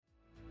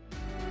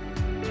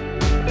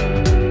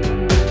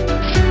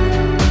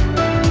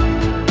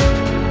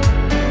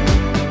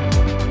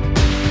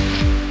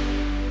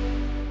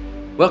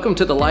Welcome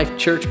to the Life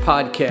Church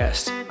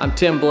Podcast. I'm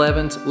Tim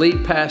Blevins,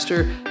 lead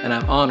pastor, and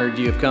I'm honored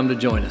you have come to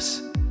join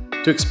us.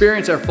 To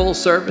experience our full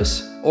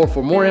service or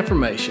for more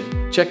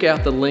information, check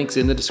out the links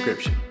in the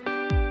description.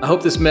 I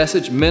hope this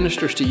message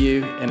ministers to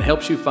you and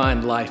helps you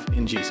find life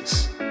in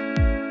Jesus.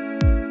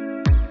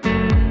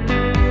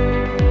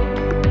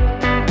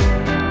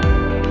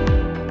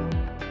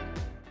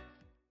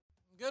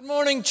 Good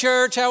morning,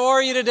 church. How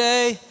are you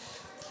today?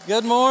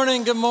 Good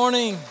morning. Good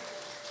morning.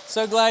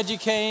 So glad you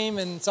came,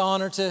 and it's an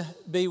honor to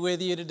be with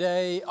you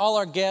today. All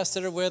our guests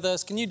that are with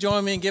us, can you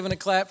join me in giving a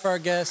clap for our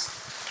guests?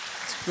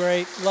 It's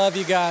great. Love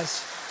you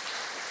guys.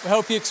 We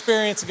hope you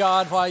experience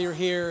God while you're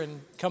here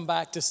and come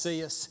back to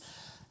see us.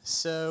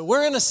 So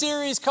we're in a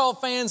series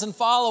called Fans and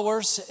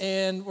Followers,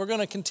 and we're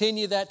going to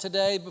continue that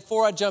today.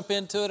 Before I jump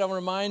into it, I want to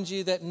remind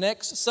you that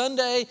next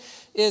Sunday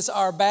is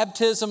our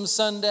Baptism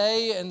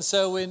Sunday, and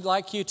so we'd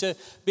like you to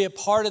be a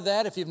part of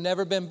that. If you've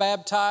never been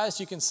baptized,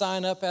 you can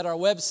sign up at our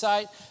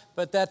website.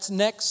 But that's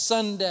next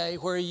Sunday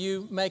where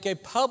you make a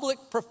public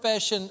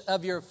profession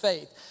of your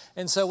faith.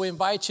 And so we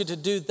invite you to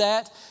do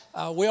that.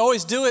 We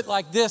always do it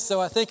like this, though.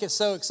 I think it's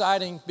so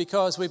exciting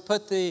because we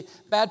put the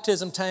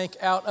baptism tank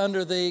out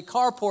under the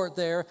carport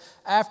there.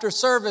 After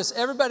service,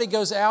 everybody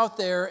goes out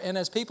there, and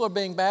as people are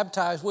being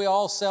baptized, we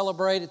all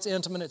celebrate. It's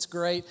intimate. It's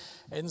great.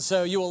 And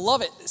so you will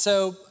love it.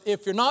 So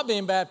if you're not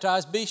being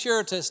baptized, be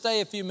sure to stay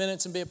a few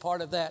minutes and be a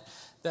part of that.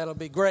 That'll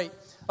be great.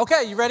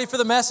 Okay, you ready for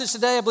the message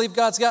today? I believe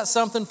God's got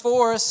something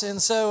for us,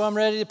 and so I'm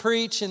ready to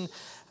preach. And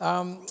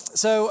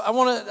so I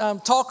want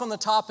to talk on the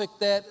topic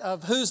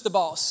of who's the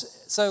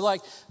boss. So,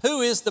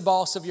 who is the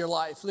boss of your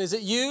life? Is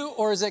it you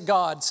or is it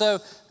God? So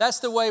that's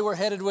the way we're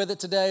headed with it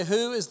today.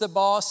 Who is the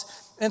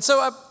boss? And so,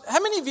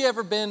 how many of you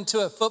ever been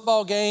to a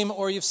football game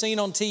or you've seen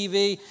on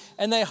TV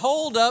and they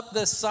hold up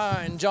this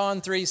sign,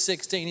 John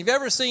 3:16? Have you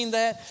ever seen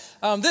that?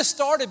 This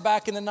started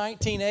back in the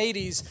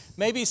 1980s.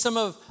 Maybe some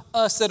of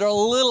us that are a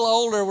little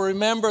older will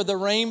remember the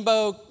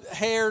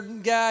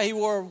rainbow-haired guy. He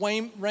wore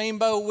a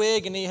rainbow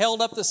wig and he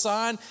held up the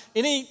sign.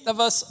 Any of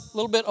us a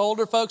little bit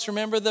older folks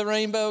remember the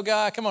rainbow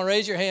guy? Come on,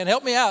 raise your hand.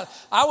 Help me out.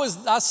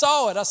 I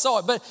saw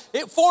it. But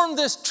it formed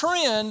this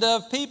trend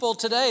of people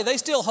today. They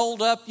still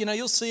hold up,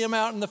 you'll see them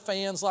out in the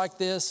fans like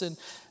this, and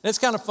it's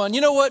kind of fun. You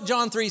know what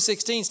John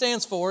 3:16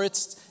 stands for?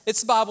 It's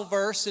the Bible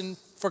verse, and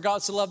for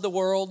God so loved the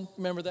world.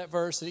 Remember that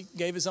verse, that he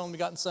gave his only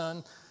begotten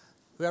son.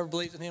 Whoever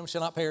believes in him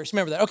shall not perish.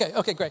 Remember that.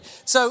 Okay, great.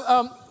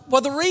 So,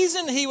 the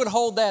reason he would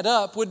hold that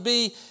up would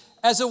be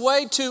as a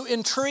way to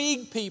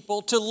intrigue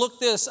people to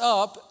look this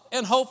up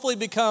and hopefully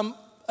become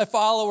a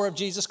follower of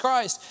Jesus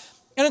Christ.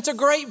 And it's a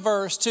great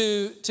verse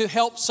to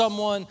help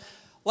someone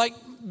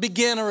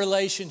begin a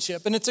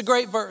relationship. And it's a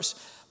great verse.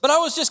 But I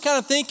was just kind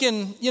of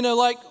thinking,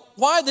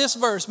 why this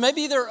verse?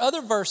 Maybe there are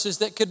other verses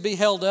that could be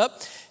held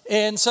up.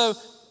 And so,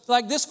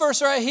 this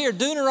verse right here,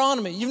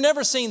 Deuteronomy. You've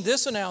never seen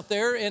this one out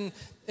there, and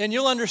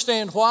you'll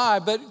understand why.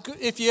 But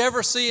if you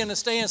ever see in a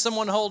stand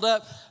someone hold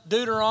up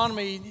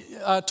Deuteronomy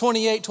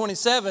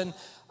 28:27,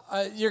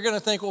 you're going to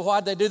think, well,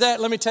 why'd they do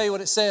that? Let me tell you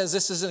what it says.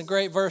 This is a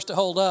great verse to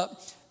hold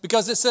up.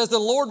 Because it says the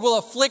Lord will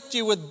afflict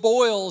you with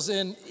boils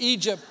in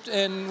Egypt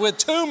and with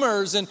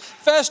tumors and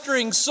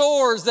festering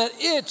sores that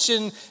itch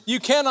and you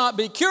cannot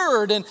be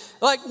cured. And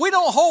we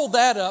don't hold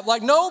that up.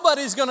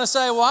 Nobody's going to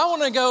say, well, I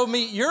want to go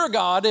meet your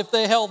God if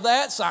they held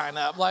that sign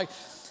up.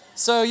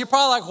 So you're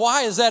probably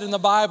why is that in the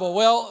Bible?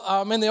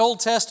 Well, in the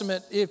Old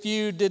Testament, if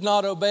you did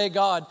not obey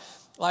God,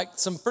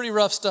 some pretty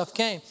rough stuff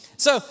came.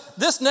 So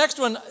this next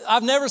one,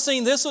 I've never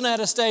seen this one at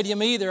a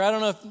stadium either. I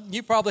don't know if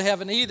you probably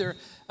haven't either.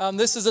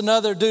 This is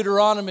another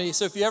Deuteronomy.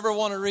 So if you ever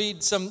want to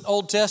read some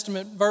Old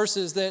Testament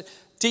verses that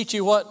teach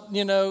you what,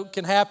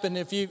 can happen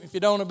if you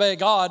don't obey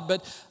God.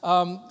 But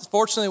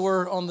fortunately,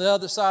 we're on the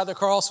other side of the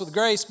cross with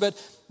grace.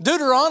 But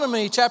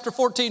Deuteronomy chapter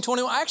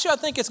 14:21. Actually, I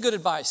think it's good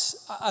advice.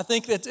 I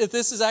think that if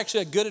this is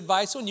actually a good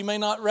advice one, you may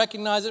not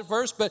recognize it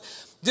first, but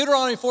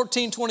Deuteronomy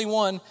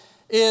 14:21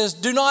 is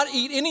do not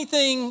eat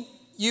anything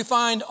you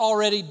find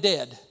already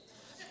dead.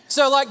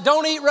 So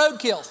don't eat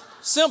roadkill.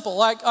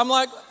 Simple.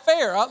 I'm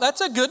fair.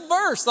 That's a good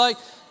verse.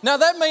 Now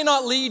that may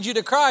not lead you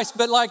to Christ,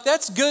 but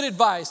that's good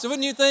advice. So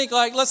wouldn't you think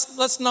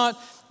let's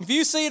not, if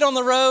you see it on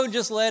the road,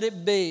 just let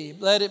it be.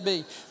 Let it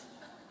be.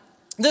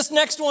 This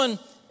next one,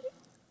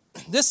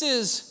 this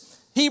is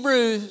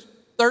Hebrews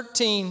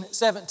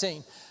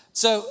 13:17.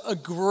 So a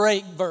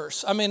great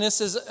verse. I mean,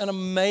 this is an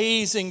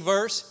amazing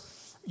verse.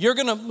 You're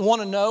going to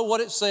want to know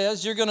what it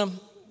says. You're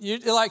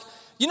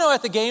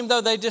at the game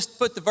though, they just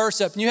put the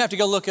verse up and you have to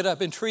go look it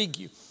up, intrigue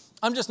you.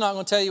 I'm just not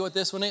going to tell you what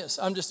this one is.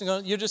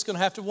 You're just going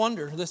to have to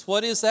wonder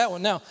what is that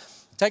one? Now,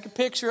 take a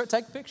picture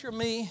of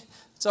me.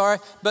 It's all right.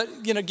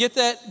 But get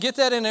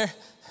that in there.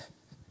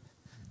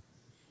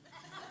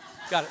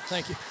 Got it.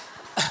 Thank you.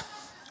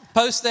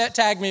 Post that,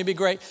 tag me, it'd be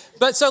great.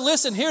 But so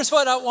listen, here's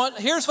what I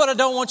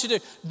don't want you to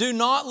do. Do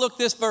not look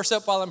this verse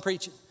up while I'm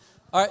preaching.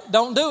 All right,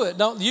 don't do it.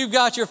 You've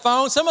got your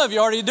phone. Some of you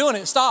are already doing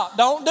it. Stop.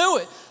 Don't do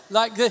it.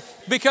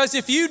 Because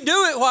if you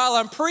do it while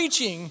I'm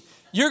preaching,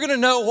 you're going to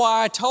know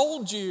why I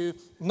told you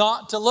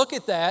not to look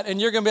at that,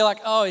 and you're going to be like,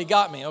 oh, he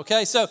got me,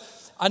 okay? So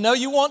I know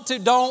you want to.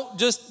 Don't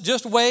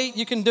just wait.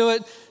 You can do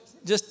it.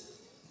 Just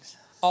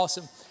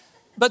awesome.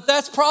 But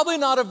that's probably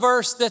not a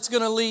verse that's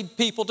going to lead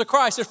people to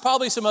Christ. There's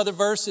probably some other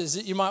verses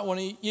that you might want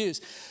to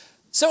use.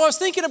 So I was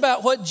thinking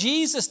about what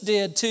Jesus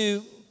did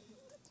to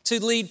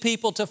lead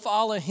people to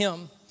follow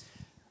him.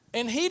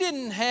 And he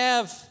didn't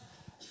have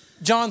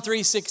John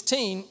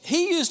 3:16.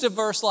 He used a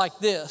verse like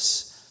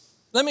this.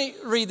 Let me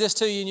read this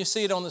to you and you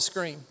see it on the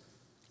screen.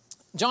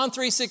 John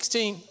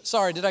 3:16.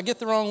 Sorry, did I get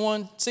the wrong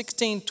one?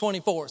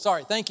 16:24.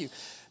 Sorry, thank you.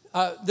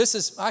 I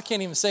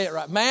can't even say it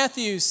right.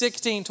 Matthew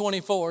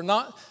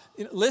 16:24.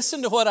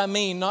 Listen to what I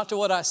mean, not to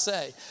what I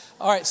say.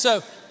 All right,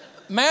 so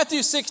Matthew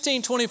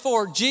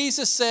 16:24,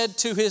 Jesus said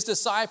to his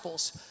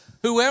disciples,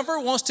 whoever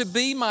wants to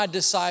be my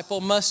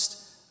disciple must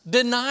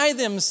deny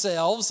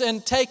themselves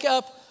and take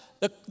up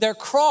their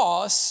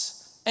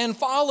cross and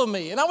follow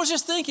me. And I was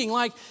just thinking,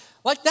 like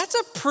that's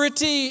a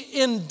pretty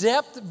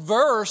in-depth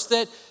verse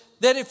that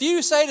if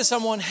you say to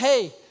someone,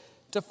 hey,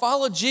 to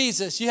follow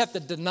Jesus, you have to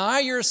deny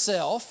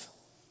yourself,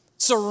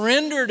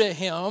 surrender to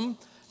him,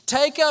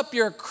 take up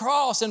your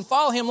cross and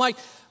follow him.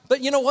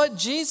 But you know what?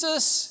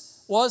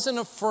 Jesus wasn't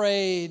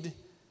afraid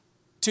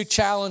to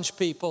challenge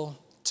people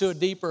to a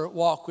deeper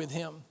walk with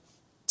him,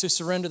 to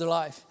surrender their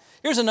life.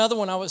 Here's another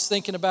one I was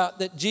thinking about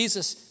that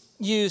Jesus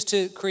used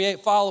to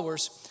create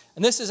followers.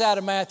 And this is out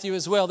of Matthew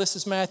as well. This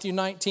is Matthew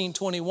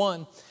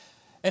 19:21.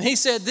 And he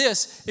said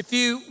this, if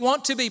you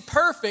want to be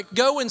perfect,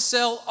 go and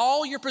sell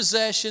all your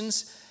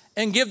possessions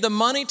and give the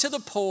money to the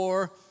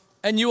poor,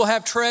 and you will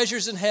have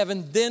treasures in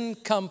heaven. Then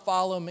come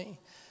follow me.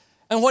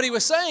 And what he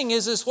was saying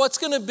is what's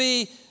going to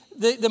be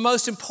the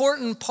most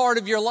important part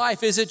of your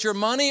life? Is it your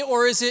money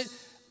or is it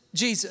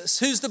Jesus?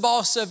 Who's the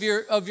boss of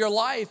your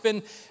life?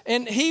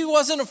 And he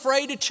wasn't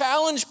afraid to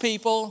challenge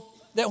people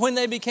that when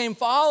they became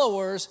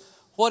followers,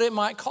 what it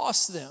might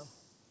cost them.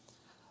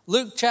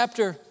 Luke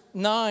chapter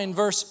 9,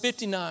 verse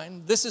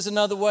 59. This is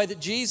another way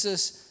that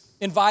Jesus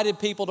invited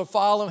people to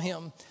follow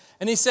him.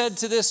 And he said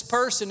to this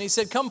person, he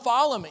said, come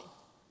follow me.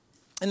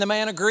 And the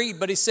man agreed,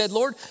 but he said,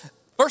 Lord,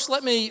 first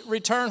let me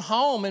return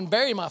home and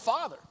bury my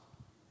father.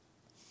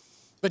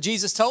 But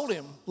Jesus told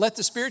him, let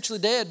the spiritually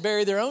dead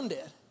bury their own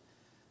dead.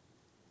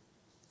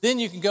 Then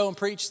you can go and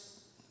preach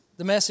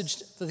the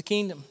message for the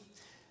kingdom.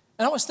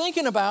 And I was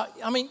thinking about,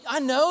 I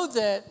know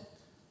that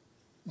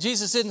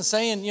Jesus isn't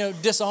saying,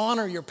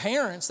 dishonor your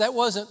parents. That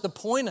wasn't the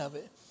point of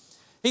it.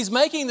 He's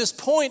making this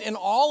point in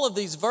all of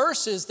these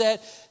verses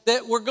that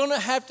we're going to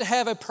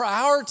have a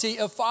priority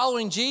of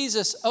following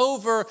Jesus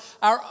over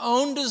our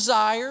own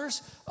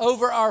desires,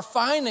 over our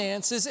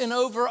finances, and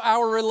over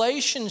our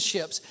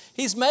relationships.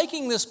 He's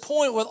making this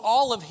point with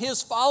all of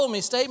his follow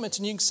me statements,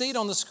 and you can see it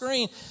on the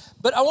screen.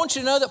 But I want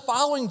you to know that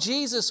following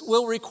Jesus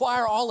will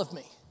require all of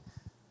me.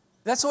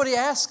 That's what he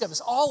asks of us,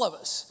 all of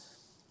us.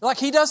 Like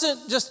he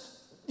doesn't just,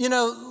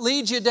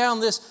 lead you down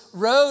this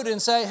road and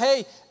say,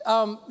 hey,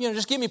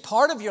 just give me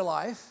part of your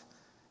life.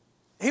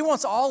 He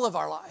wants all of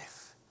our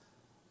life.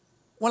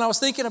 When I was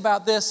thinking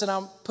about this, and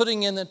I'm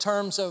putting in the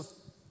terms of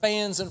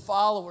fans and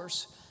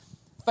followers,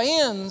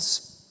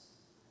 fans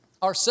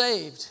are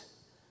saved.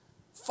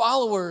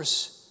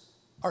 Followers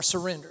are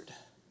surrendered.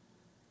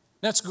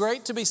 Now, it's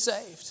great to be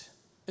saved.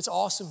 It's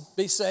awesome,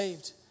 be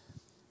saved.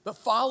 But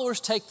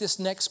followers take this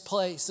next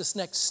place, this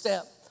next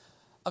step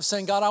of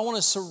saying, God, I want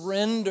to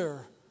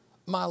surrender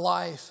my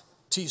life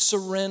to you.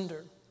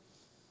 Surrender.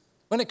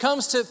 When it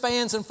comes to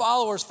fans and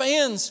followers,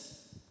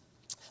 fans,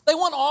 they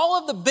want all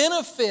of the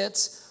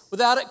benefits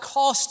without it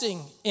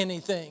costing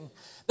anything.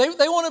 They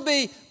want to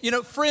be,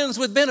 friends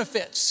with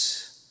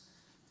benefits.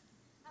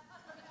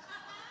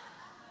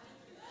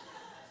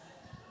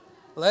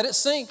 Let it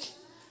sink.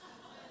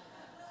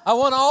 I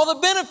want all the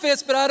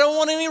benefits, but I don't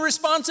want any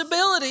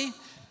responsibility.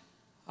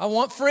 I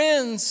want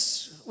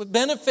friends with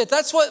benefit.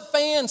 That's what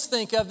fans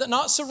think of, that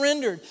not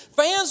surrendered.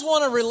 Fans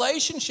want a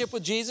relationship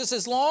with Jesus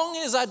as long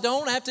as I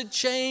don't have to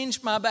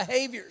change my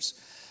behaviors.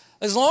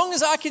 As long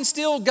as I can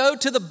still go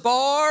to the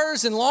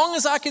bars, and long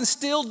as I can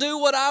still do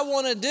what I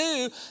want to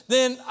do,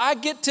 then I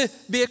get to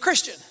be a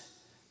Christian.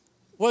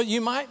 Well,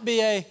 you might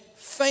be a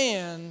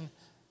fan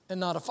and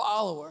not a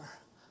follower.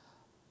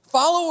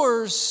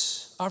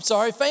 Fans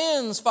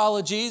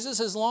follow Jesus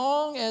as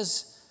long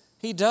as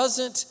he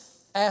doesn't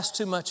ask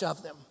too much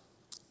of them.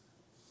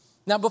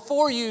 Now,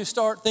 before you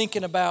start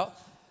thinking about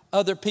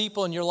other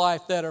people in your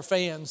life that are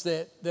fans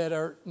that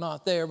are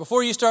not there,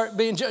 before you start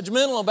being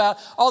judgmental about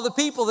all the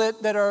people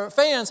that are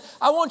fans,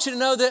 I want you to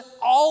know that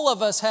all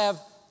of us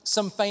have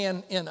some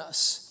fan in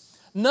us.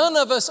 None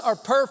of us are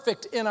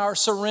perfect in our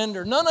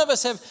surrender. None of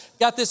us have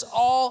got this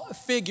all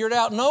figured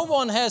out. No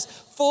one has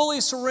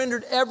fully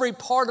surrendered every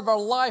part of our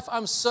life.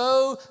 I'm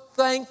so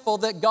thankful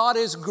that God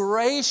is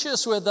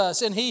gracious with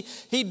us, and He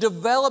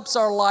develops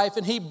our life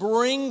and He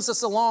brings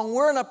us along.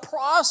 We're in a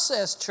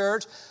process,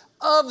 church,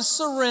 of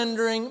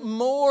surrendering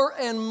more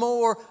and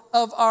more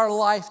of our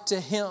life to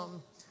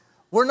Him.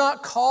 We're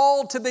not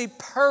called to be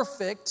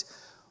perfect.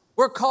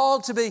 We're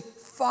called to be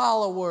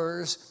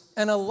followers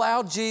and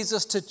allow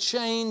Jesus to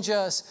change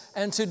us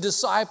and to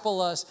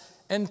disciple us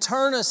and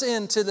turn us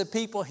into the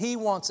people He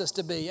wants us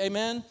to be.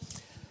 Amen?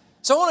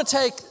 So I want to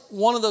take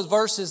one of those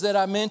verses that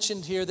I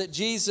mentioned here that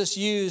Jesus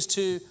used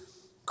to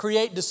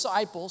create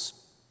disciples,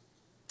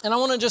 and I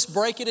want to just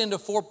break it into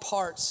 4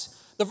 parts.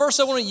 The verse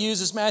I want to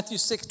use is Matthew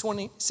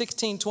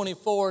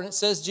 16:24, and it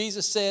says,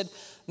 Jesus said,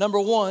 number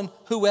 1,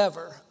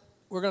 whoever.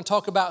 We're going to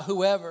talk about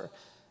whoever.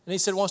 And He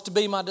said, wants to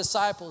be my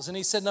disciples. And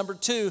He said, number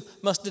 2,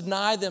 must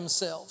deny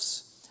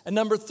themselves. And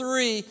number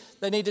 3,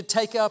 they need to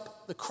take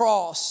up the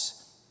cross.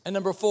 And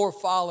number 4,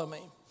 follow me.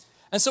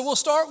 And so we'll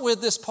start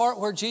with this part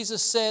where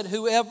Jesus said,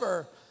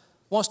 whoever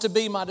wants to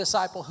be my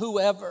disciple,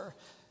 whoever.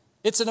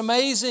 It's an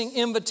amazing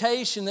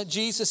invitation that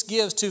Jesus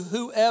gives to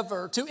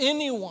whoever, to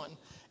anyone.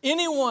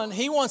 Anyone,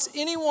 He wants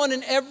anyone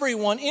and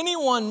everyone.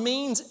 Anyone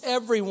means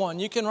everyone.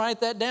 You can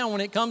write that down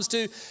when it comes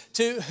to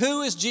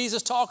who is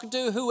Jesus talking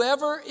to.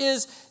 Whoever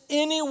is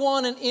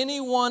anyone, and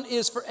anyone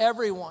is for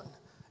everyone.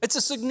 It's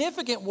a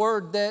significant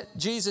word that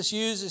Jesus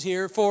uses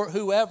here for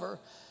whoever,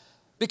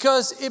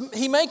 because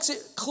He makes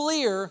it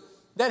clear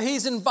that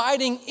He's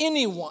inviting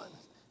anyone.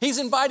 He's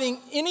inviting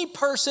any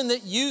person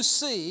that you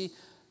see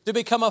to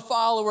become a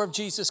follower of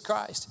Jesus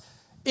Christ.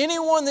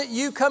 Anyone that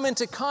you come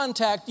into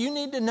contact, you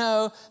need to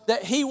know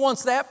that He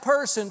wants that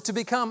person to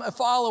become a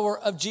follower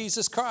of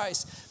Jesus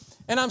Christ.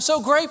 And I'm so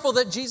grateful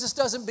that Jesus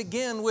doesn't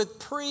begin with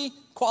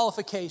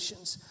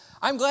pre-qualifications.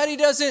 I'm glad He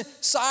doesn't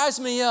size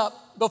me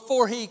up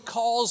before He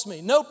calls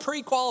me. No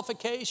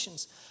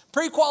pre-qualifications.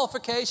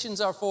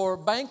 Pre-qualifications are for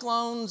bank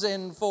loans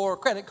and for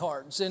credit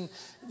cards. And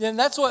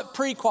that's what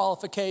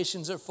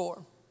pre-qualifications are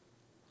for.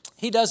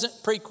 He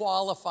doesn't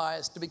pre-qualify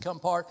us to become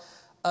part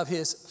of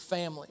His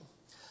family.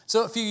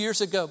 So a few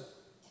years ago,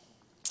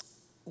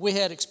 we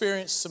had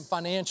experienced some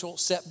financial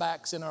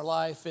setbacks in our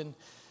life, and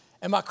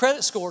my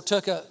credit score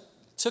took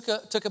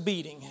a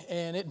beating,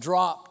 and it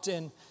dropped.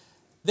 And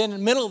then in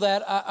the middle of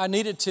that, I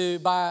needed to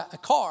buy a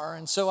car,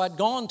 and so I'd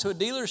gone to a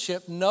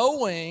dealership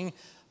knowing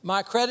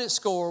my credit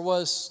score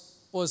was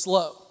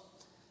low.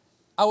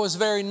 I was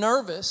very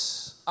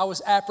nervous. I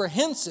was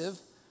apprehensive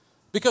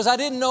because I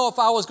didn't know if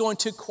I was going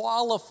to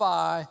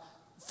qualify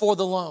for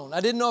the loan.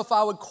 I didn't know if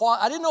I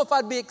didn't know if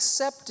I'd be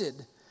accepted.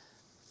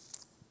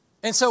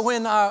 And so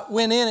when I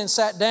went in and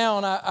sat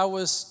down, I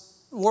was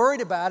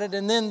worried about it.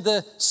 And then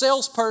the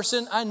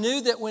salesperson, I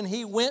knew that when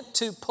he went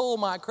to pull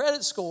my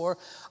credit score,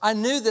 I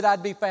knew that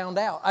I'd be found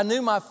out. I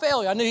knew my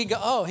failure. I knew he'd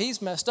go, oh,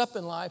 he's messed up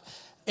in life.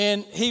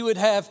 And he would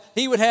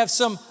have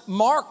some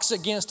marks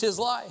against his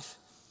life.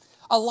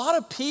 A lot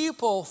of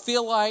people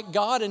feel like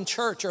God and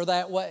church are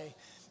that way.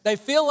 They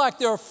feel like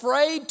they're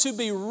afraid to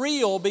be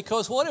real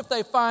because what if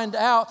they find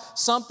out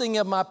something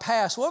of my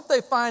past? What if they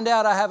find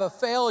out I have a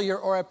failure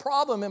or a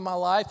problem in my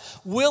life?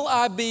 Will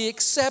I be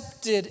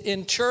accepted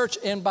in church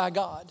and by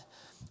God?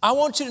 I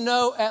want you to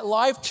know at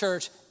Life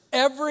Church,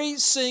 every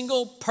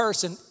single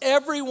person,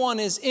 everyone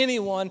is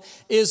anyone,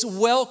 is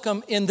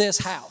welcome in this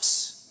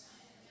house.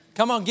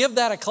 Come on, give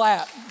that a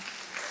clap.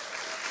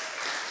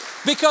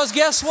 Because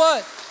guess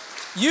what?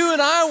 You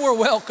and I were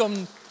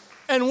welcome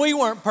and we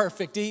weren't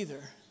perfect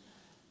either.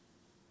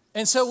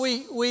 And so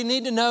we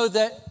need to know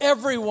that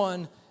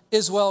everyone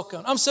is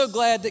welcome. I'm so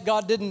glad that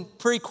God didn't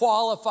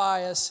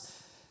pre-qualify us.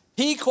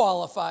 He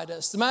qualified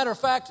us. As a matter of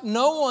fact,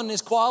 no one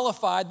is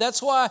qualified.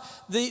 That's why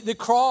the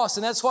cross,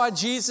 and that's why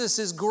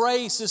Jesus'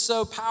 grace is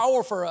so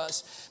powerful for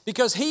us.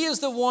 Because He is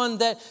the one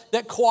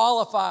that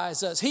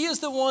qualifies us. He is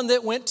the one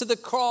that went to the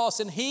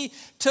cross and He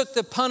took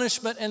the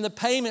punishment and the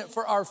payment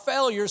for our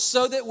failures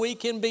so that we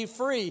can be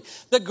free.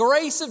 The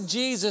grace of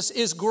Jesus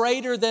is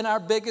greater than our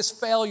biggest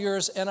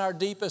failures and our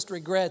deepest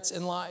regrets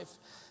in life.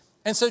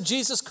 And so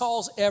Jesus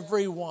calls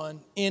everyone,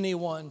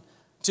 anyone,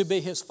 to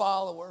be His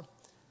follower.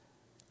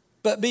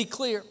 But be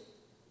clear,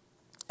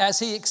 as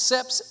He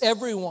accepts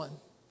everyone,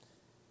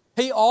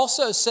 He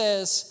also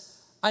says,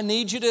 I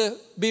need you to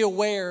be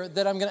aware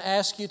that I'm going to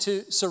ask you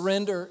to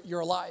surrender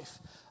your life.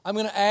 I'm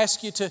going to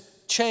ask you to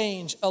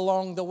change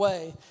along the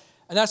way.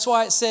 And that's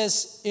why it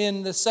says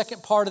in the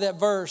second part of that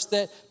verse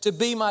that to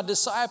be my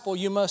disciple,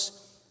 you must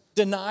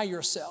deny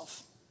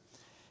yourself.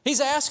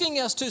 He's asking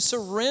us to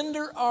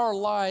surrender our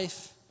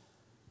life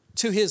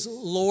to His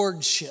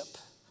lordship.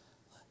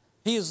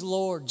 He is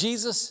Lord.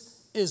 Jesus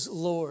is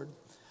Lord.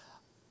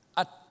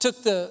 I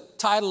took the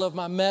title of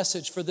my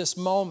message for this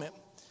moment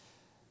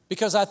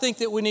because I think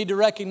that we need to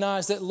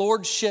recognize that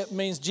lordship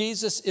means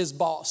Jesus is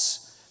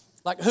boss.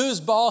 Like who's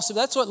boss?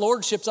 That's what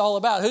lordship's all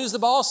about. Who's the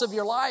boss of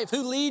your life?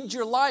 Who leads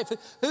your life?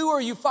 Who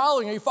are you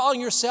following? Are you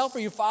following yourself or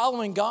are you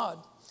following God?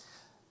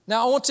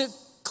 Now I want to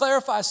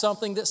clarify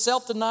something, that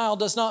self-denial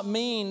does not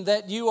mean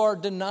that you are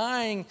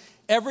denying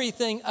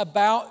everything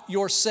about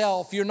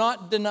yourself. You're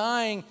not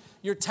denying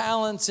your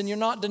talents and you're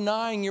not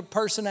denying your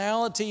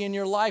personality and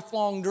your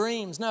lifelong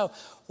dreams. No,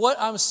 what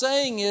I'm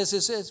saying is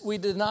as we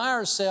deny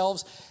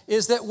ourselves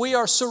is that we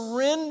are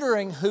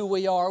surrendering who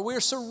we are. We're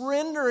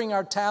surrendering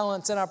our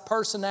talents and our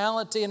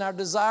personality and our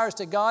desires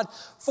to God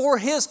for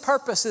His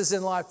purposes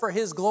in life, for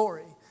His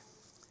glory.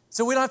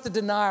 So we don't have to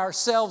deny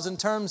ourselves in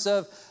terms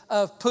of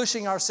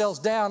pushing ourselves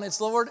down.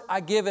 It's, Lord, I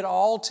give it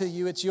all to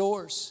you. It's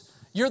yours.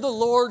 You're the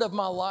Lord of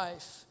my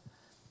life.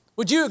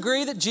 Would you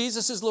agree that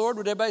Jesus is Lord?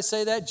 Would everybody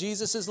say that?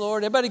 Jesus is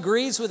Lord. Everybody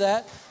agrees with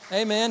that.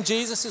 Amen.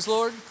 Jesus is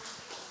Lord.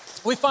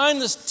 We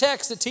find this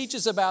text that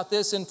teaches about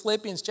this in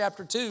Philippians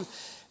chapter 2.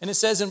 And it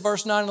says in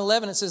verse 9 and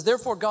 11, it says,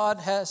 therefore God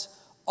has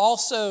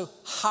also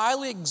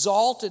highly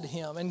exalted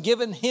him and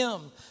given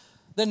him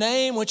the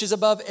name which is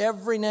above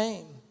every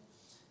name.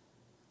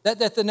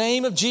 That the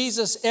name of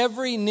Jesus,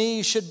 every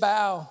knee should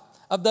bow,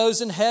 of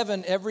those in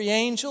heaven, every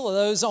angel, of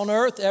those on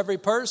earth, every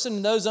person,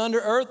 and those under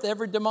earth,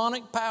 every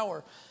demonic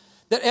power.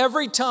 That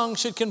every tongue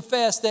should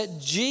confess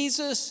that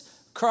Jesus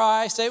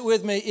Christ, say it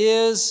with me,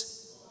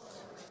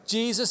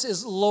 Jesus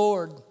is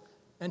Lord,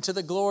 and to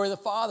the glory of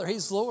the Father,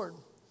 he's Lord.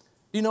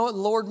 Do you know what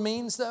Lord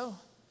means though?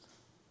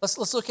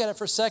 Let's look at it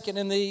for a second.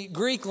 In the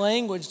Greek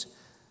language,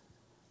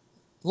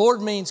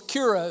 Lord means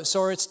kuros,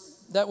 or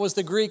that was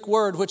the Greek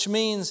word, which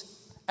means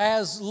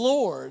as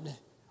Lord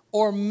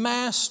or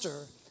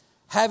master,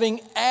 having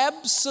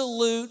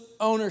absolute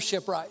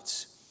ownership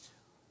rights.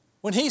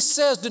 When he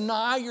says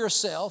deny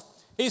yourself,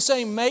 he's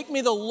saying make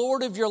me the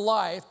Lord of your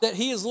life, that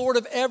he is Lord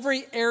of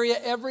every area,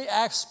 every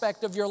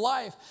aspect of your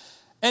life.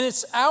 And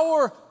it's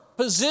our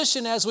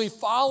position as we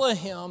follow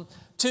him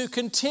to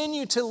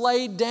continue to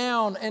lay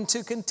down and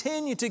to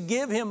continue to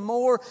give him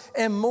more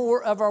and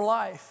more of our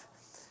life.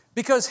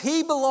 Because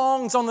he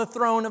belongs on the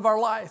throne of our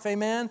life,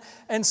 amen?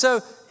 And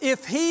so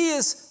if he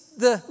is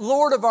the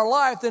Lord of our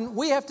life, then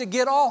we have to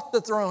get off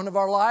the throne of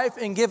our life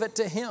and give it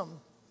to him.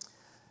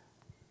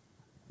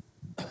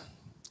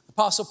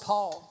 Apostle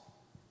Paul,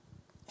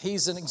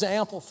 he's an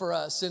example for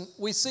us, and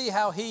we see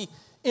how he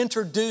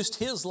introduced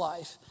his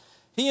life.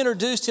 He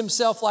introduced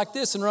himself like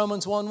this in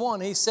Romans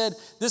 1:1. He said,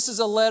 this is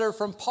a letter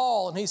from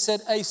Paul, and he said,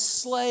 a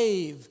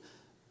slave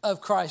of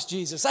Christ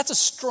Jesus. That's a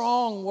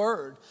strong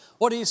word.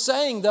 What he's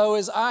saying, though,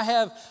 is I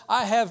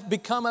have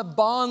become a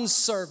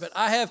bondservant.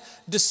 I have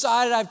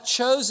decided, I've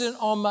chosen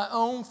on my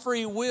own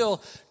free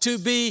will to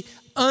be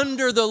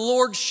under the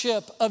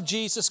lordship of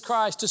Jesus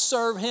Christ, to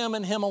serve him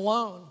and him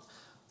alone.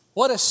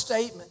 What a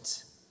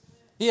statement.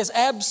 He has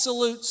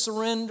absolute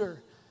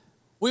surrender.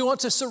 We want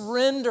to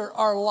surrender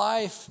our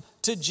life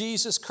to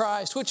Jesus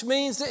Christ, which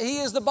means that he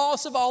is the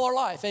boss of all our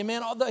life.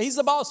 Amen. He's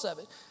the boss of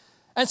it.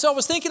 And so I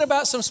was thinking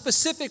about some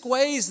specific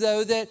ways,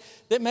 though, that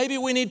maybe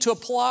we need to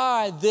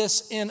apply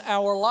this in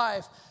our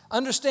life.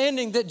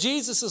 Understanding that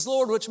Jesus is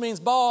Lord, which means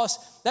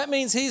boss, that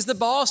means he's the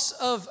boss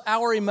of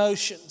our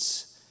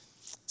emotions.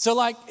 So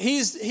like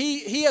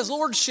he has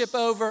lordship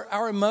over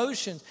our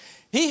emotions.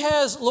 He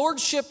has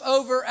lordship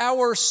over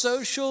our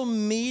social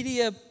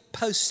media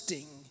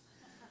posting.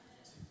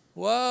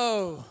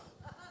 Whoa.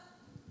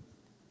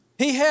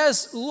 He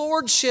has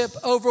lordship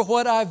over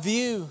what I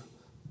view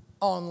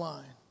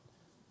online.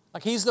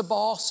 Like he's the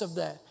boss of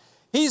that.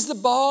 He's the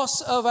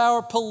boss of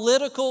our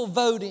political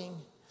voting.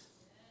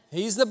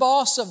 He's the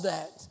boss of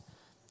that.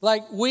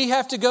 Like we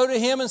have to go to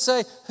him and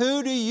say,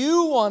 who do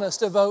you want us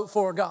to vote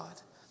for, God?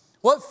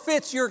 What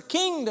fits your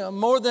kingdom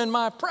more than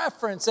my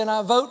preference? And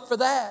I vote for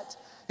that.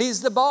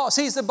 He's the boss.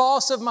 He's the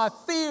boss of my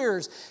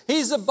fears.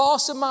 He's the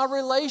boss of my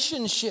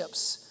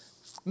relationships.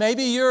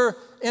 Maybe you're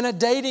in a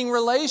dating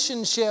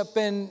relationship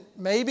and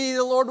maybe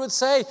the Lord would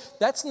say,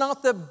 that's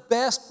not the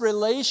best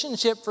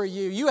relationship for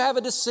you. You have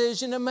a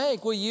decision to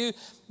make. Will you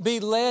be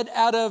led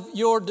out of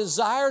your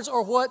desires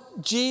or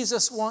what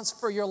Jesus wants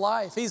for your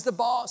life? He's the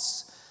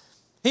boss.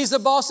 He's the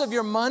boss of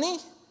your money.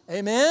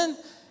 Amen.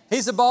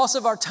 He's the boss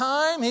of our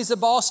time. He's the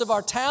boss of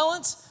our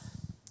talents.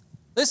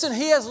 Listen,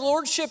 he has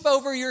lordship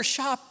over your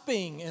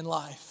shopping in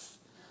life.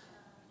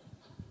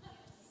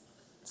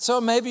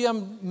 So maybe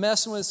I'm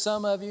messing with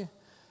some of you.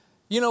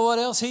 You know what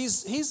else?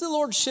 He's the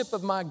lordship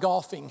of my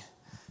golfing.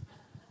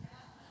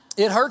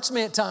 It hurts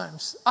me at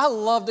times. I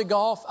love to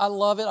golf. I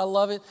love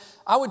it.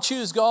 I would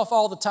choose golf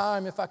all the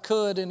time if I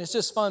could, and it's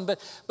just fun. But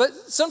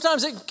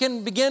sometimes it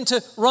can begin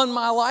to run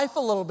my life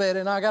a little bit,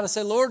 and I got to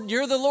say, Lord,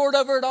 you're the Lord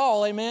over it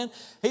all. Amen.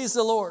 He's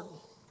the Lord.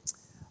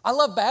 I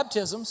love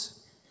baptisms.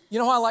 You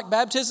know why I like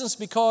baptisms?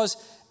 Because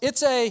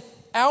it's an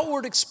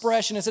outward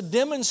expression. It's a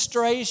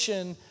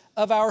demonstration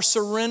of our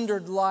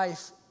surrendered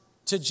life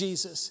to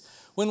Jesus.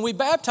 When we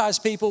baptize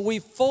people, we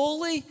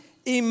fully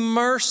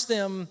immerse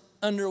them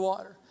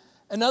underwater.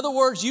 In other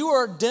words, you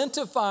are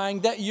identifying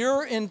that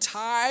your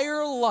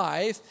entire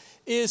life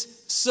is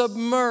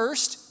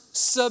submersed,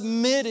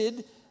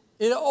 submitted.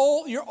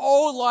 Your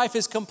old life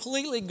is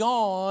completely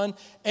gone,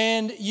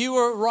 and you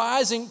are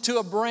rising to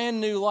a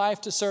brand new life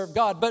to serve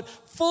God, but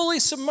fully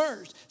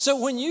submerged. So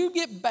when you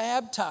get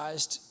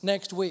baptized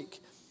next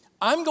week,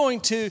 I'm going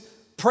to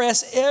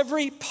press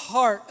every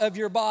part of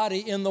your body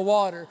in the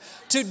water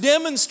to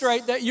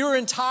demonstrate that your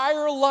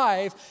entire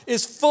life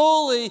is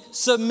fully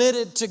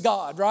submitted to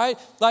God, right?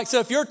 Like, so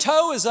if your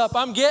toe is up,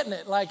 I'm getting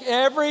it. Like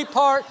every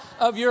part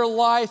of your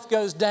life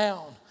goes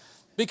down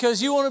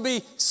because you want to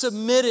be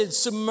submitted,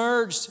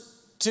 submerged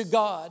to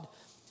God.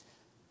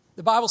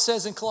 The Bible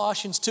says in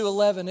Colossians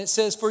 2:11, it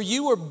says, for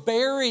you were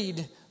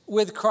buried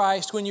with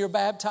Christ when you're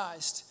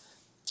baptized.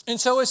 And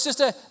so it's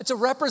a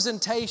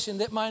representation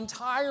that my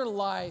entire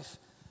life,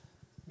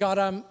 God,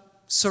 I'm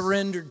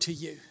surrendered to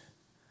you.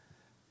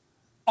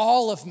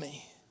 All of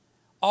me.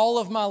 all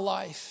of my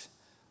life,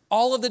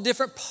 all of the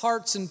different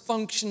parts and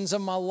functions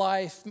of my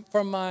life,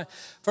 from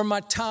my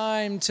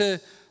time to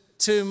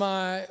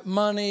my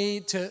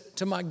money,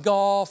 to my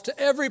golf, to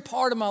every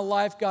part of my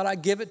life, God, I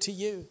give it to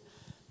you.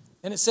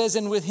 And it says,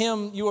 and with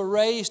him you were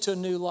raised to a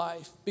new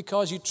life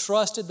because you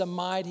trusted the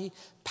mighty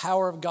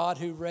power of God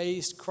who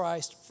raised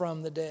Christ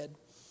from the dead.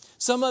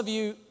 Some of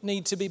you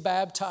need to be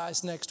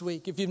baptized next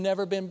week. If you've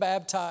never been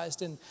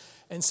baptized and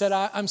said,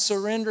 I'm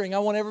surrendering. I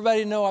want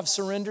everybody to know I've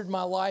surrendered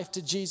my life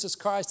to Jesus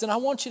Christ. And I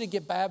want you to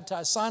get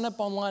baptized. Sign up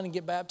online and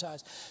get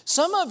baptized.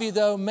 Some of you,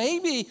 though,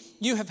 maybe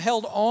you have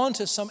held on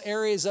to some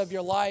areas of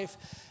your life,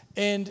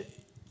 and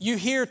you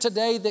hear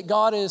today that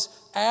God is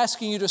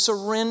asking you to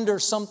surrender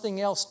something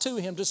else to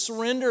him, to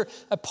surrender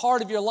a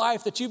part of your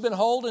life that you've been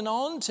holding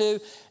on to.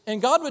 And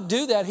God would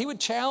do that. He would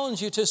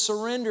challenge you to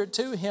surrender it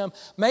to him.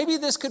 Maybe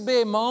this could be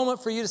a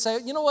moment for you to say,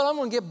 you know what, I'm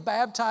going to get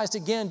baptized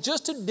again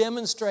just to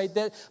demonstrate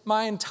that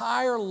my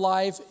entire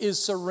life is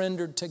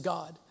surrendered to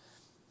God.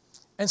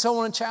 And so I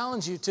want to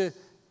challenge you to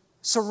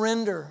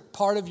surrender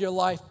part of your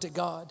life to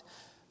God.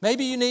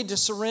 Maybe you need to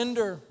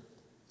surrender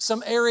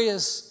some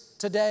areas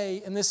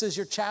today, and this is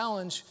your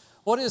challenge.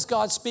 What is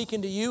God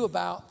speaking to you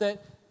about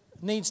that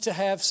needs to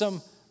have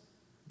some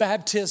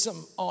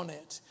baptism on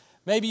it?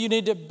 Maybe you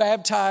need to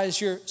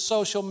baptize your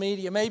social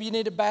media. Maybe you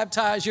need to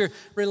baptize your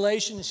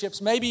relationships.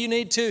 Maybe you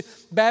need to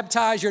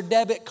baptize your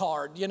debit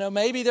card.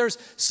 Maybe there's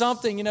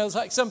something, it's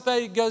like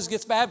somebody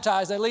gets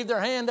baptized. They leave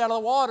their hand out of the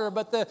water,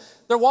 but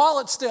their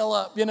wallet's still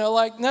up.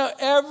 No,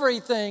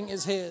 everything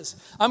is his.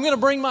 I'm going to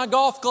bring my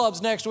golf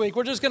clubs next week.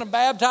 We're just going to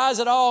baptize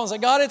it all and say,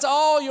 God, it's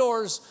all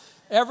yours.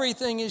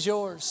 Everything is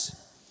yours.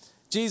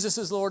 Jesus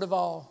is Lord of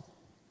all.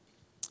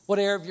 What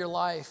area of your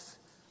life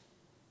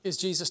is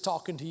Jesus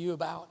talking to you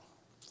about?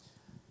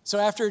 So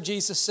after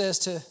Jesus says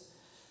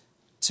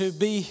to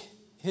be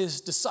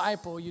his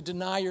disciple, you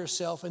deny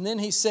yourself. And then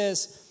he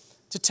says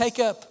to take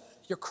up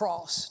your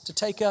cross,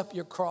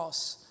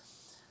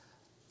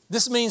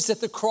 This means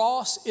that the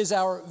cross is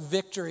our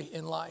victory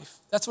in life.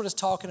 That's what it's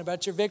talking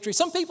about, your victory.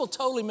 Some people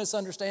totally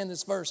misunderstand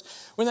this verse.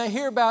 When they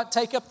hear about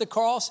take up the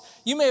cross,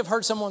 you may have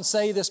heard someone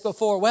say this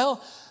before. Well,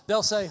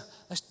 they'll say,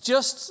 that's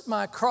just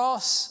my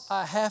cross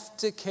I have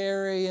to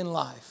carry in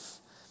life.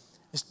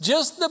 It's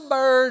just the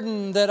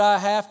burden that I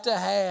have to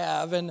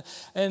have. And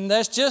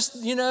that's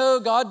just,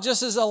 God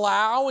just is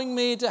allowing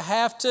me to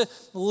have to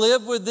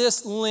live with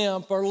this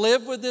limp or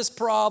live with this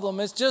problem.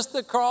 It's just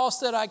the cross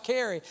that I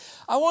carry.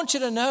 I want you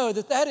to know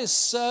that is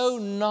so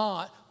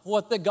not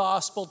what the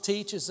gospel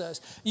teaches us.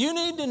 You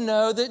need to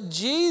know that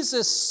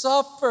Jesus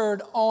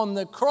suffered on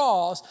the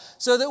cross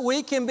so that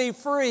we can be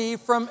free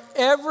from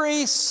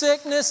every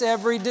sickness,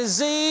 every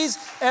disease,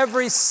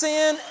 every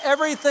sin,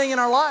 everything in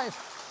our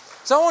life.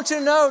 So I want you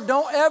to know,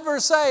 don't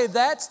ever say,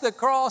 that's the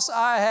cross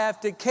I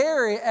have to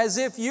carry, as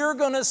if you're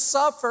going to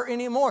suffer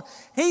anymore.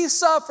 He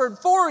suffered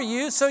for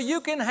you so you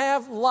can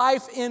have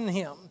life in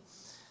him.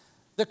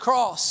 The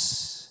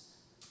cross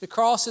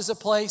is a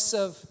place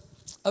of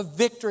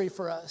victory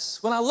for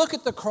us. When I look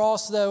at the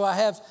cross, though, I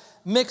have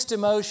mixed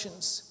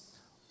emotions,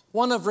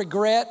 one of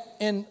regret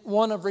and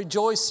one of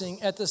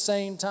rejoicing at the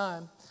same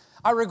time.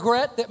 I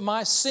regret that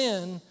my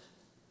sin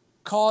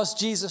caused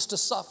Jesus to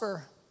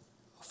suffer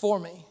for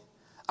me.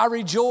 I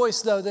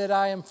rejoice, though, that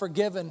I am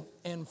forgiven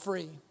and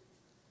free.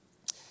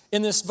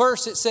 In this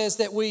verse, it says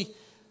that we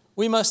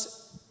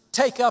must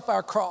take up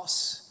our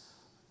cross.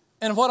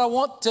 And what I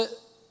want to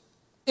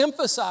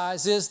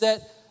emphasize is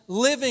that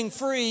living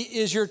free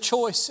is your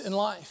choice in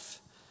life.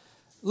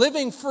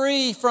 Living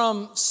free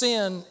from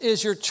sin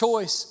is your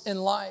choice in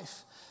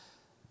life.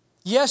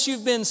 Yes,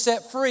 you've been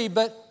set free,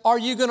 but are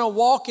you going to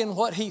walk in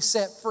what he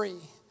set free?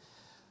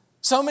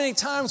 So many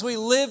times we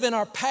live in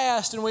our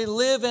past and we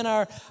live in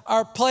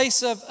our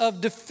place of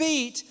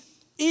defeat,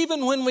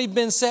 even when we've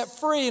been set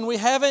free, and we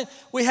haven't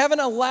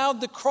allowed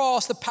the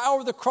cross, the power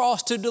of the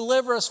cross, to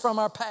deliver us from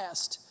our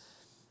past.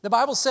 The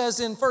Bible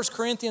says in 1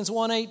 Corinthians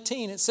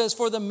 1:18, it says,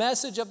 for the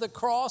message of the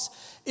cross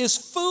is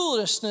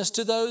foolishness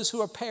to those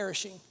who are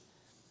perishing.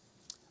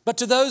 But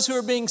to those who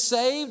are being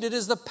saved, it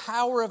is the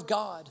power of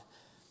God.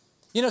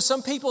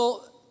 Some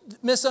people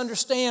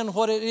misunderstand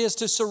what it is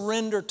to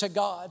surrender to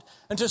God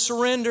and to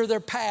surrender their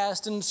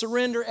past and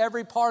surrender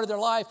every part of their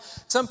life.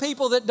 Some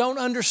people that don't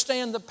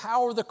understand the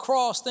power of the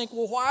cross think,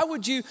 well, why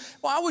would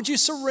you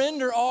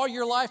surrender all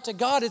your life to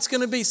God? It's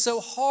going to be so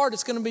hard.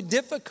 It's going to be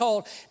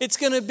difficult. It's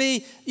going to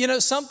be,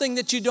 something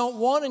that you don't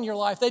want in your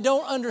life. They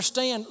don't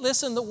understand.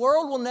 Listen, the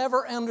world will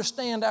never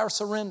understand our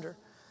surrender.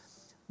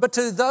 But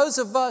to those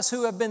of us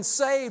who have been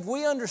saved,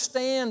 we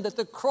understand that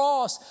the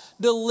cross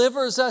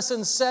delivers us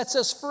and sets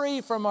us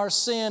free from our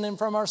sin and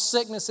from our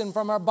sickness and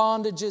from our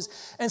bondages.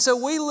 And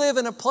so we live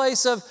in a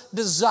place of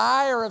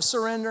desire of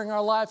surrendering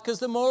our life, because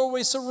the more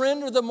we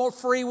surrender, the more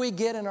free we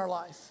get in our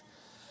life.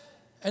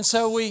 And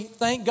so we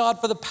thank God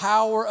for the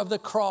power of the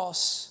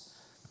cross.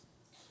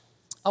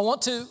 I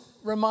want to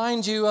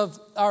remind you of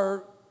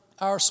our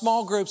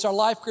small groups, our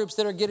life groups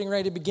that are getting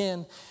ready to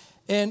begin.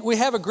 And we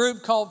have a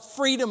group called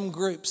Freedom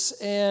Groups.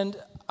 And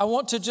I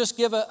want to just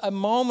give a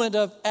moment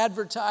of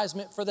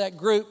advertisement for that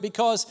group,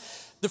 because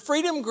the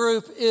Freedom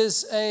Group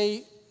is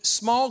a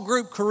small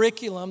group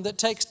curriculum that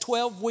takes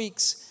 12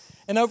 weeks.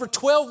 And over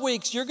 12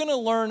 weeks, you're going to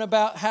learn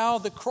about how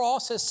the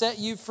cross has set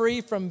you free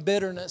from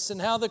bitterness,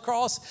 and how the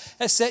cross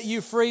has set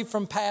you free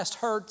from past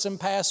hurts and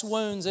past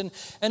wounds. And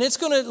it's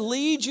going to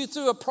lead you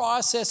through a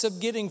process of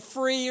getting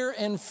freer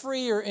and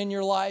freer in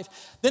your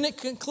life. Then it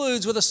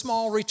concludes with a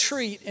small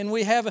retreat, and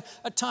we have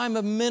a time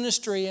of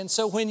ministry. And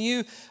so when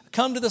you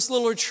come to this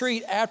little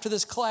retreat after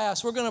this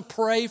class, we're going to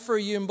pray for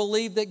you and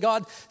believe that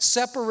God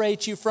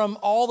separates you from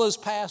all those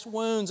past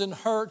wounds and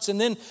hurts.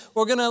 And then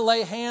we're going to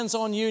lay hands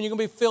on you, and you're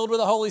going to be filled with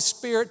the Holy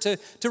Spirit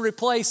to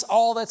replace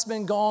all that's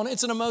been gone.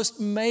 It's a most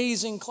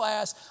amazing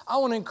class. I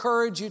want to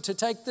encourage you to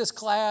take this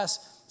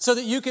class so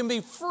that you can be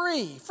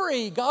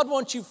free. God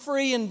wants you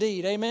free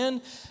indeed,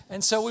 amen?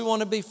 And so we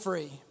want to be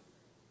free.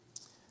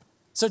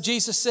 So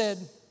Jesus said,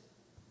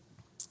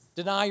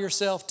 deny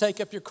yourself,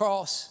 take up your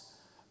cross.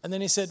 And then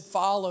he said,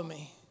 follow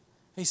me.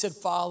 He said,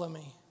 follow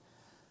me.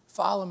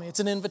 Follow me. It's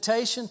an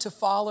invitation to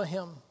follow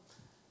him.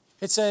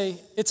 It's a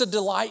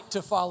delight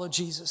to follow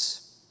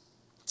Jesus.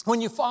 When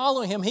you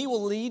follow him, he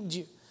will lead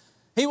you.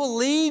 He will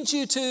lead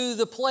you to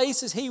the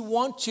places he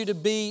wants you to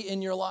be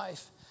in your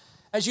life.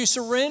 As you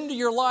surrender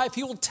your life,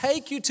 he will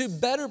take you to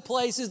better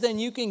places than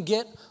you can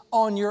get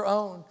on your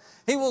own.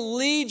 He will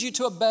lead you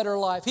to a better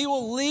life. He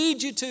will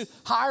lead you to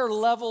higher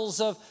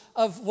levels of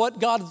what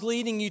God's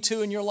leading you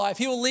to in your life.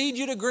 He will lead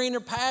you to greener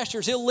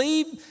pastures. He'll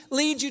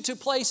lead you to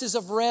places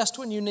of rest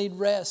when you need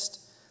rest.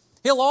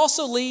 He'll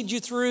also lead you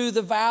through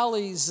the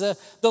valleys,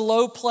 the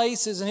low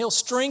places, and he'll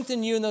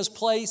strengthen you in those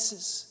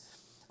places.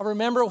 I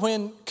remember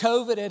when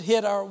COVID had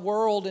hit our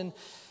world,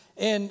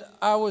 and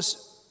I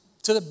was,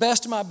 to the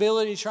best of my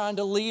ability, trying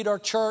to lead our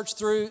church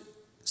through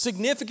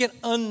significant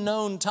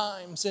unknown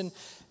times.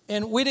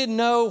 And we didn't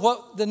know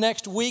what the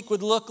next week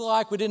would look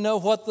like. We didn't know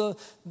what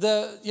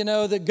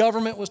the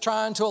government was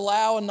trying to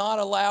allow and not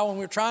allow. And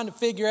we were trying to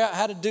figure out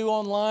how to do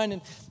online.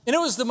 And it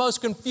was the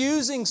most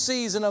confusing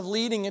season of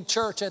leading a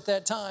church at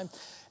that time.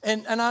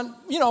 And I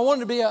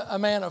wanted to be a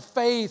man of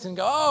faith and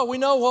go, oh, we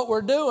know what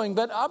we're doing.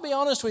 But I'll be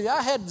honest with you,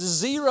 I had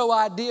zero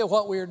idea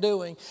what we were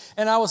doing.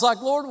 And I was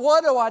like, Lord,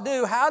 what do I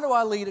do? How do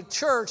I lead a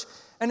church?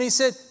 And he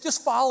said,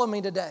 just follow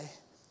me today.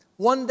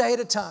 One day at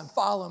a time,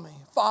 follow me.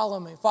 Follow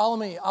me, follow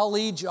me. I'll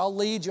lead you,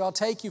 I'll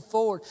take you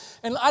forward.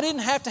 And I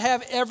didn't have to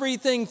have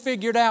everything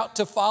figured out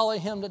to follow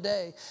him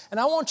today. And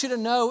I want you to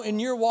know, in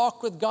your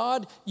walk with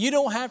God, you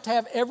don't have to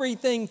have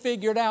everything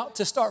figured out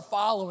to start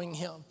following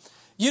him.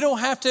 You don't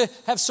have to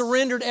have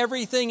surrendered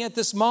everything at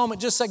this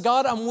moment. Just say,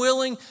 God, I'm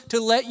willing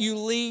to let you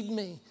lead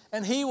me.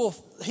 And he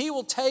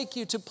will take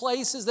you to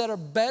places that are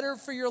better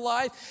for your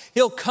life.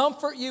 He'll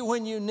comfort you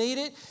when you need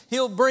it.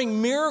 He'll bring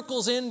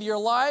miracles into your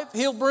life.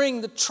 He'll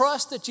bring the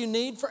trust that you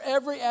need for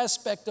every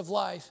aspect of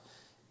life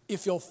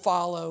if you'll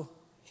follow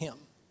him.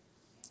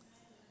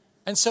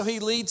 And so he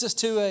leads us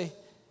to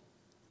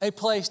a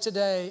place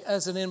today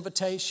as an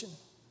invitation.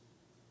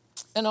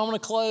 And I want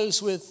to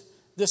close with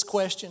this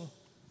question.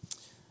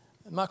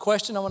 My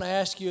question I want to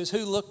ask you is,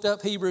 who looked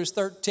up Hebrews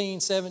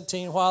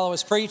 13:17 while I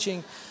was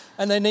preaching?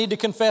 And they need to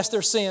confess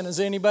their sin. Is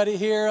anybody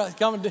here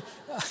coming to?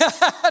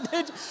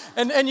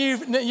 and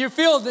you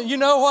feel that you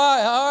know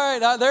why? All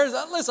right,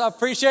 listen. I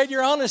appreciate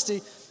your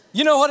honesty.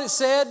 You know what it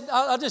said?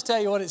 I'll just tell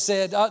you what it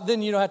said.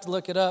 Then you don't have to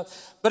look it up.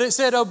 But it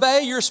said,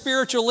 "Obey your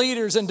spiritual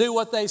leaders and do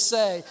what they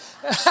say."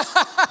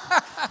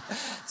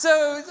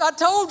 So I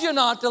told you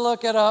not to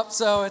look it up,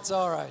 so it's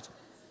all right.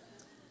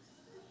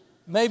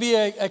 Maybe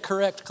a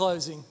correct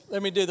closing.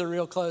 Let me do the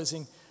real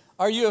closing.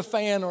 Are you a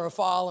fan or a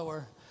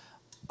follower?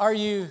 Are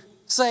you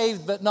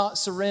saved but not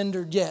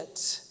surrendered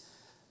yet?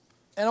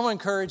 And I want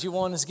to encourage you,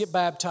 one, is get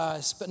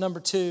baptized. But number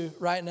two,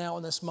 right now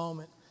in this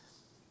moment,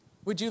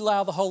 would you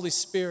allow the Holy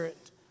Spirit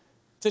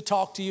to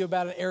talk to you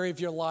about an area of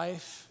your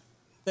life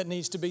that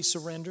needs to be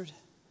surrendered?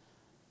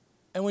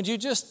 And would you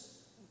just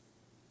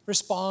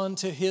respond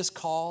to his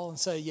call and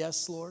say,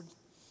 yes, Lord,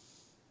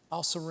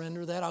 I'll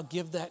surrender that. I'll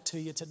give that to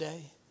you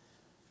today.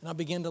 And I'll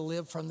begin to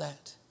live from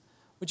that.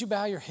 Would you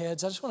bow your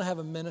heads? I just want to have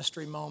a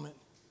ministry moment.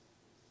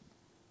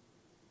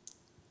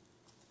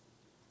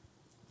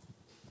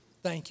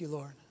 Thank you,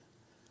 Lord.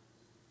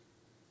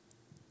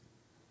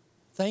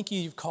 Thank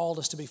you, you've called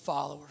us to be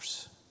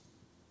followers.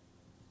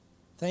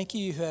 Thank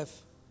you, you have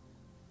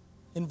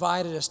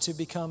invited us to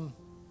become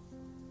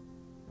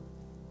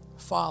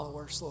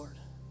followers, Lord.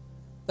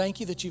 Thank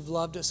you that you've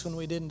loved us when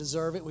we didn't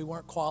deserve it, we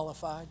weren't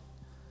qualified.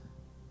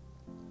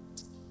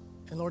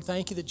 And Lord,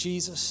 thank you that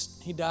Jesus,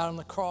 he died on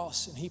the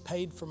cross and he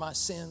paid for my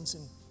sins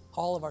and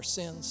all of our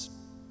sins.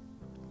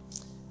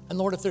 And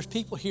Lord, if there's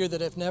people here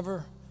that have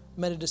never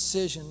made a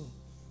decision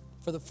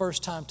for the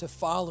first time to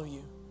follow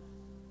you,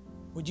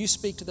 would you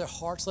speak to their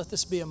hearts? Let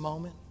this be a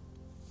moment.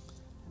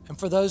 And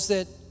for those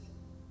that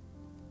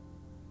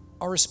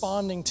are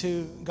responding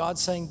to God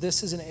saying,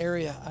 this is an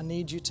area I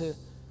need you to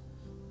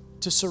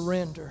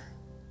surrender,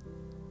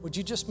 would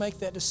you just make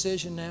that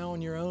decision now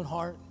in your own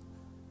heart?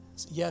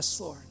 Yes,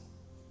 Lord,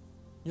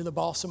 you're the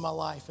boss of my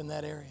life in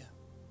that area.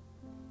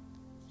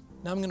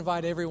 Now I'm going to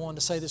invite everyone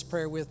to say this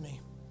prayer with me.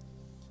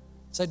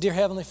 Say, Dear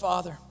Heavenly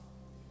Father,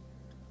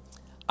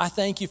 I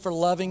thank you for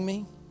loving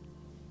me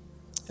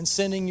and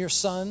sending your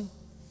Son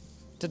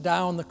to die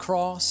on the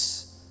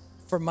cross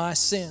for my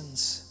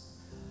sins.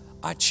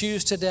 I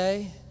choose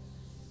today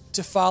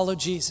to follow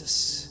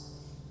Jesus,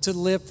 to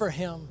live for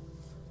Him,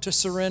 to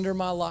surrender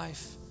my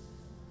life,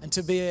 and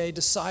to be a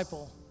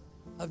disciple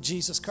of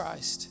Jesus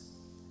Christ.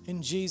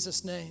 In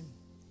Jesus' name,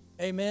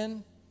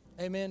 amen.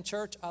 Amen,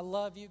 church. I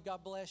love you.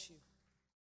 God bless you.